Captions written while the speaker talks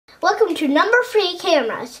Welcome to number 3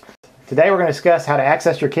 cameras. Today we're going to discuss how to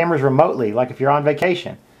access your cameras remotely, like if you're on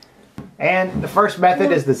vacation. And the first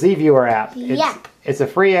method is the ZViewer app. It's a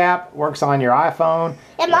free app, works on your iPhone.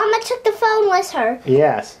 And Mama took the phone with her.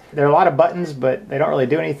 Yes. There are a lot of buttons, but they don't really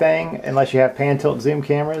do anything unless you have pan, tilt, zoom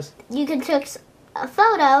cameras. You can take a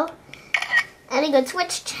photo and you can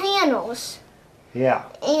switch channels. Yeah.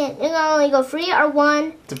 And you can only go 3 or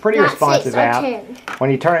 1. It's a pretty responsive app. 10.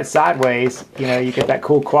 When you turn it sideways, you get that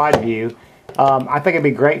cool quad view. I think it'd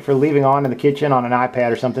be great for leaving on in the kitchen on an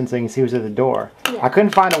iPad or something so you can see who's at the door. Yeah. I couldn't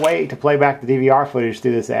find a way to play back the DVR footage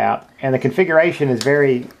through this app, and the configuration is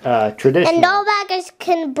very traditional. And no baggers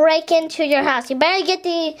can break into your house. You better get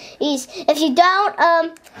these. If you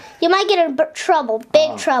don't, you might get in trouble,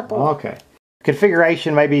 big trouble. Okay.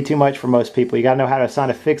 Configuration may be too much for most people. You got to know how to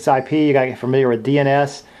assign a fixed IP. You got to get familiar with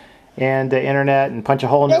DNS and the internet and punch a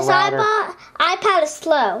hole in the router. This iPad is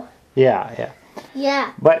slow. Yeah.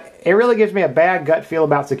 Yeah. But it really gives me a bad gut feel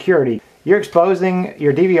about security. You're exposing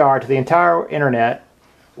your DVR to the entire internet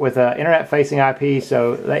with an internet-facing IP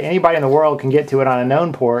so that anybody in the world can get to it on a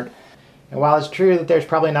known port. And while it's true that there's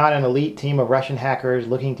probably not an elite team of Russian hackers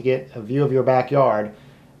looking to get a view of your backyard,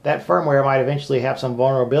 that firmware might eventually have some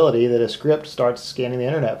vulnerability that a script starts scanning the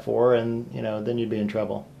internet for, and then you'd be in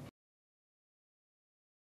trouble.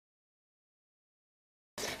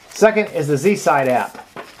 Second is the ZSight app.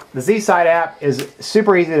 The ZSight app is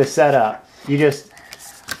super easy to set up. You just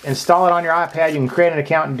install it on your iPad, you can create an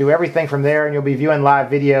account and do everything from there, and you'll be viewing live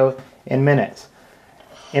video in minutes.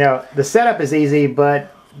 The setup is easy,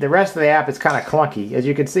 but the rest of the app is kind of clunky. As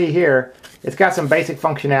you can see here, it's got some basic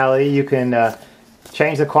functionality. You can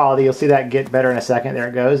change the quality. You'll see that get better in a second. There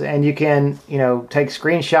it goes. And you can, take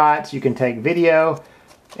screenshots. You can take video.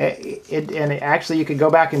 And actually you could go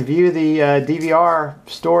back and view the DVR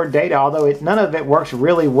stored data, although none of it works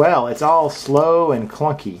really well. It's all slow and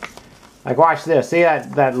clunky. Like watch this. See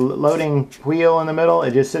that loading wheel in the middle?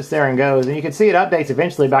 It just sits there and goes. And you can see it updates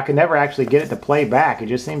eventually, but I can never actually get it to play back. It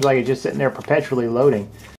just seems like it's just sitting there perpetually loading.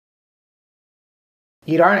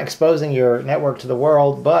 You aren't exposing your network to the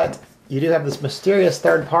world, but you do have this mysterious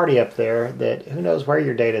third party up there that who knows where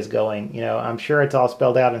your data is going. I'm sure it's all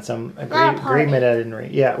spelled out in some agreement.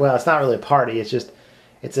 Well, it's not really a party. It's just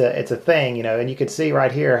it's a thing, and you can see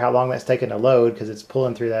right here how long that's taken to load because it's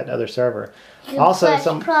pulling through that other server. Also,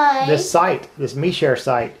 this MeShare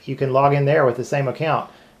site, you can log in there with the same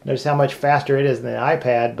account. Notice how much faster it is than the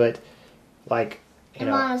iPad, but like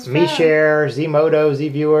MeShare, ZModo,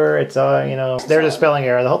 ZViewer, it's there's a spelling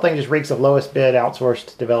error. The whole thing just reeks of lowest bid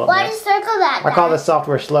outsourced development. Why do you circle that? I call this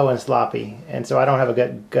software slow and sloppy, and so I don't have a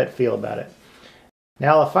gut feel about it.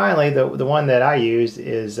 Now finally, the one that I use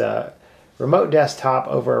is remote desktop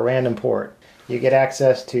over a random port. You get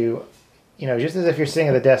access to, just as if you're sitting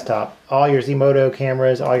at the desktop, all your ZModo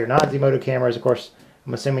cameras, all your non-ZModo cameras. Of course,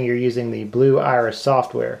 I'm assuming you're using the Blue Iris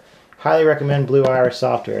software. Highly recommend Blue Iris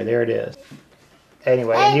software. There it is.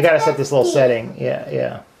 Anyway, and you got to set this little setting.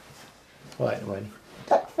 Yeah. What?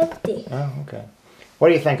 50. Oh, okay. What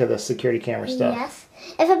do you think of the security camera stuff? Yes.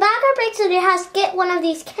 If a bagger breaks into your house, get one of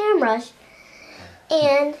these cameras,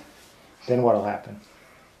 and then what'll happen?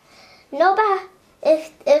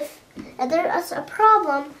 If there's a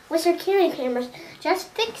problem with security cameras, just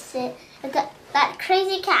fix it. Like that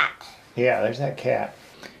crazy cat. Yeah, there's that cat.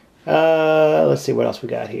 Let's see what else we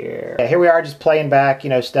got here. Here we are just playing back,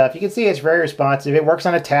 stuff. You can see it's very responsive. It works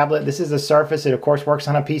on a tablet. This is the Surface. It, of course, works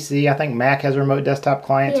on a PC. I think Mac has a remote desktop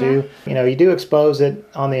client, too. You do expose it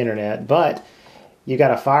on the internet, but you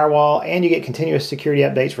got a firewall, and you get continuous security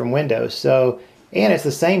updates from Windows. And it's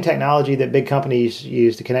the same technology that big companies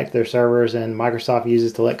use to connect to their servers, and Microsoft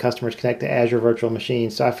uses to let customers connect to Azure virtual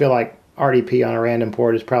machines. So I feel like RDP on a random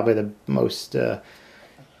port is probably the most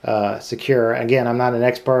secure. Again, I'm not an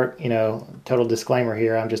expert, total disclaimer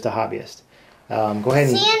here, I'm just a hobbyist. Go ahead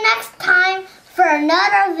and see you next time for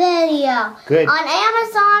another video. Good. On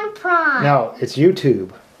Amazon Prime. No, it's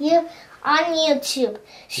YouTube. On YouTube.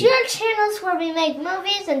 See our channels where we make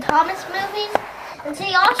movies and Thomas movies. And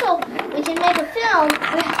see also, we can make a film.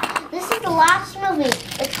 This is the last movie.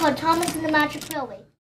 It's called Thomas and the Magic Railway.